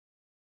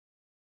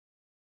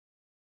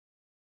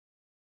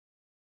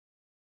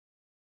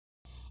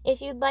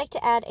If you'd like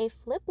to add a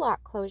flip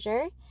lock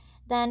closure,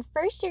 then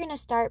first you're going to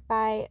start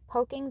by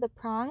poking the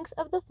prongs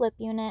of the flip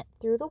unit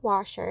through the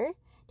washer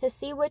to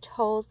see which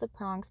holes the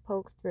prongs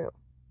poke through.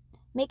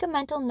 Make a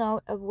mental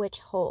note of which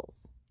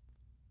holes.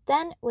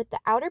 Then, with the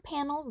outer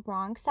panel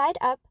wrong side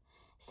up,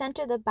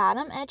 center the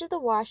bottom edge of the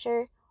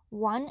washer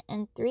 1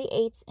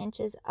 3/8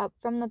 inches up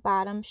from the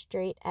bottom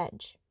straight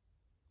edge.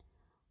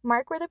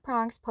 Mark where the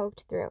prongs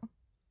poked through.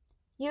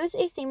 Use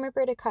a seam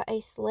ripper to cut a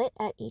slit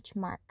at each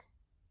mark.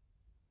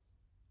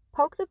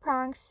 Poke the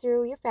prongs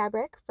through your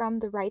fabric from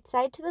the right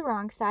side to the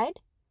wrong side.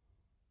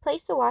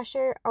 Place the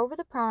washer over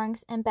the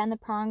prongs and bend the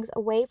prongs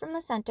away from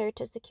the center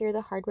to secure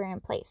the hardware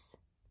in place.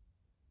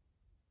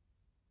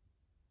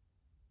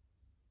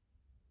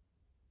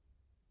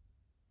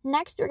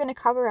 Next, we're going to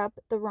cover up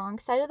the wrong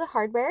side of the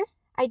hardware.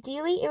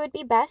 Ideally, it would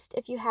be best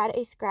if you had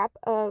a scrap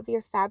of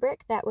your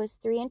fabric that was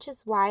 3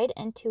 inches wide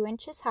and 2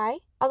 inches high.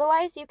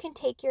 Otherwise, you can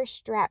take your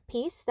strap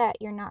piece that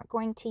you're not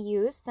going to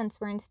use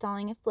since we're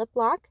installing a flip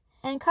lock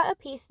and cut a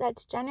piece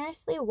that's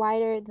generously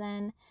wider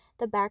than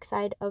the back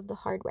side of the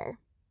hardware.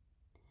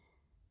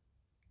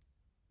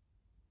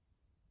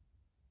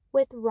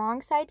 With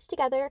wrong sides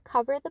together,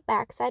 cover the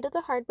back side of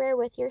the hardware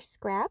with your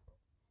scrap.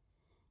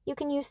 You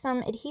can use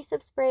some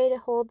adhesive spray to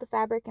hold the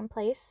fabric in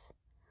place,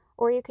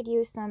 or you could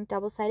use some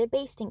double-sided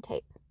basting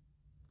tape.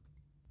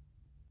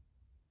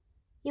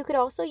 You could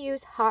also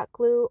use hot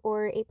glue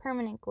or a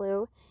permanent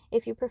glue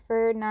if you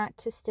prefer not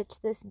to stitch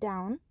this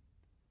down.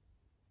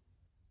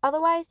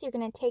 Otherwise, you're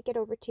going to take it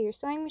over to your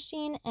sewing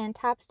machine and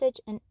top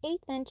stitch an 1/8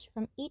 inch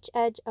from each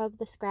edge of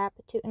the scrap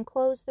to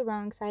enclose the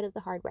wrong side of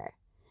the hardware.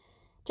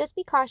 Just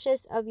be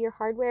cautious of your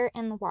hardware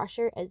and the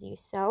washer as you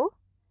sew.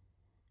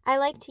 I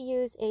like to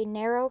use a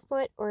narrow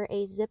foot or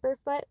a zipper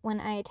foot when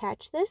I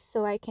attach this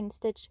so I can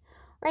stitch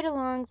right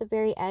along the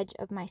very edge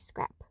of my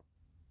scrap.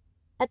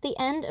 At the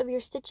end of your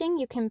stitching,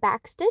 you can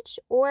backstitch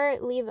or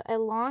leave a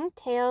long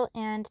tail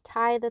and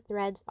tie the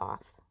threads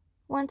off.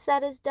 Once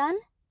that is done,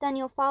 then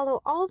you'll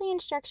follow all the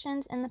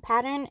instructions in the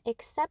pattern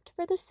except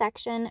for the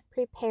section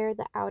 "Prepare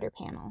the outer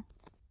panel."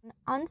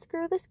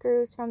 Unscrew the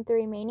screws from the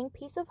remaining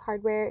piece of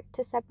hardware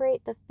to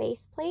separate the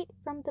face plate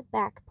from the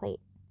back plate.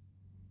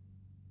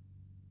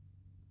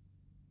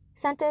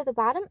 Center the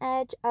bottom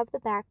edge of the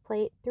back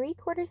plate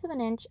 3/4 of an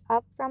inch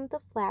up from the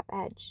flap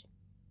edge.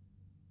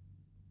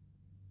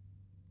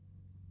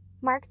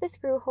 Mark the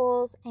screw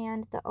holes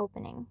and the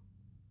opening.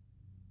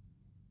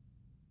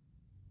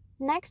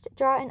 Next,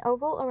 draw an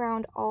oval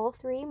around all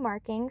 3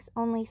 markings,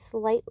 only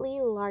slightly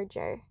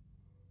larger.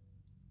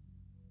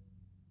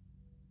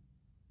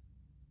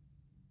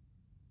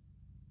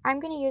 I'm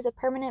going to use a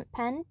permanent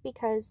pen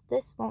because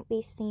this won't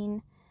be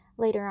seen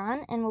later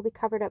on and will be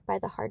covered up by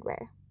the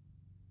hardware.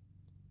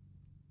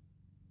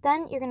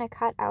 Then you're going to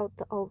cut out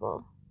the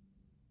oval.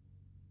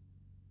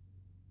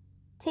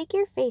 Take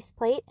your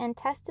faceplate and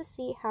test to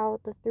see how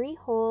the 3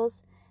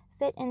 holes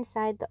fit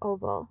inside the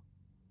oval.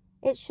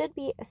 It should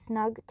be a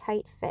snug,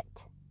 tight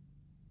fit.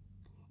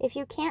 If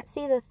you can't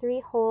see the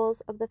 3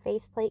 holes of the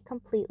faceplate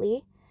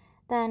completely,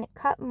 then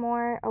cut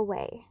more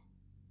away.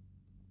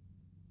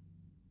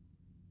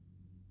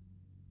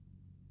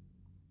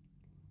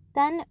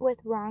 Then,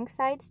 with wrong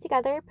sides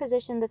together,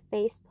 position the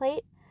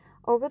faceplate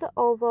over the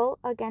oval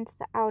against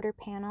the outer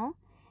panel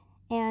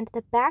and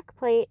the back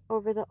plate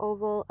over the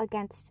oval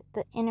against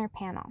the inner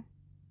panel.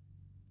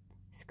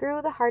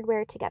 Screw the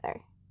hardware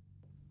together.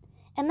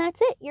 And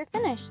that's it, you're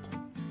finished!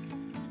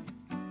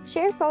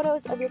 Share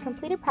photos of your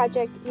completed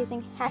project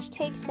using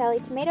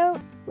 #SallieTomato.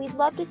 We'd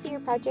love to see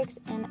your projects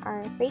in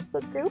our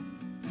Facebook group,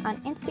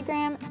 on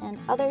Instagram, and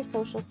other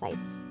social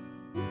sites.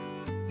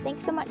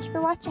 Thanks so much for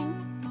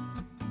watching!